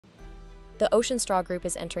the Ocean Straw Group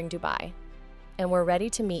is entering Dubai, and we're ready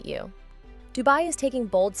to meet you. Dubai is taking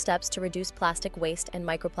bold steps to reduce plastic waste and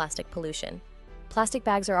microplastic pollution. Plastic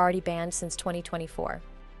bags are already banned since 2024.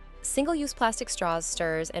 Single-use plastic straws,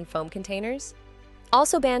 stirrers, and foam containers?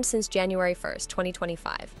 Also banned since January 1st,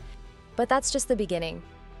 2025. But that's just the beginning.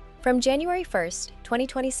 From January 1st,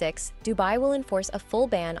 2026, Dubai will enforce a full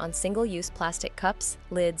ban on single-use plastic cups,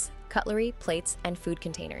 lids, cutlery, plates, and food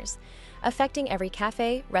containers, affecting every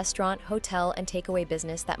cafe, restaurant, hotel, and takeaway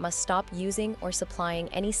business that must stop using or supplying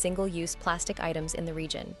any single-use plastic items in the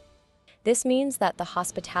region. This means that the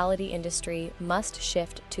hospitality industry must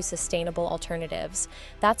shift to sustainable alternatives.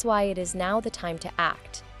 That's why it is now the time to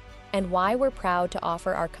act, and why we're proud to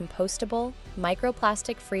offer our compostable,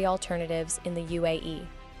 microplastic-free alternatives in the UAE.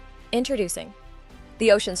 Introducing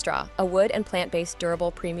the Ocean Straw, a wood and plant-based durable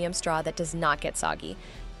premium straw that does not get soggy.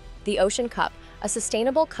 The Ocean Cup, a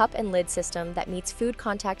sustainable cup and lid system that meets food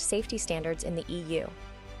contact safety standards in the EU.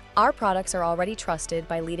 Our products are already trusted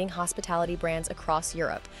by leading hospitality brands across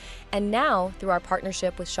Europe. And now, through our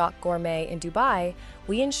partnership with Shock Gourmet in Dubai,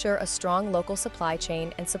 we ensure a strong local supply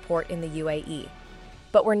chain and support in the UAE.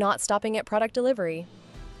 But we're not stopping at product delivery.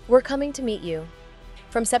 We're coming to meet you.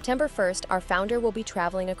 From September 1st, our founder will be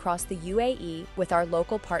traveling across the UAE with our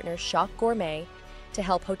local partner Shock Gourmet to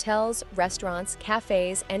help hotels, restaurants,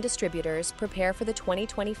 cafes, and distributors prepare for the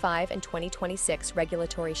 2025 and 2026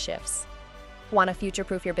 regulatory shifts. Want to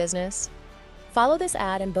future-proof your business? Follow this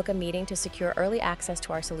ad and book a meeting to secure early access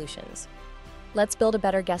to our solutions. Let's build a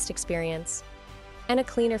better guest experience and a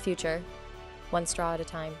cleaner future, one straw at a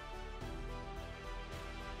time.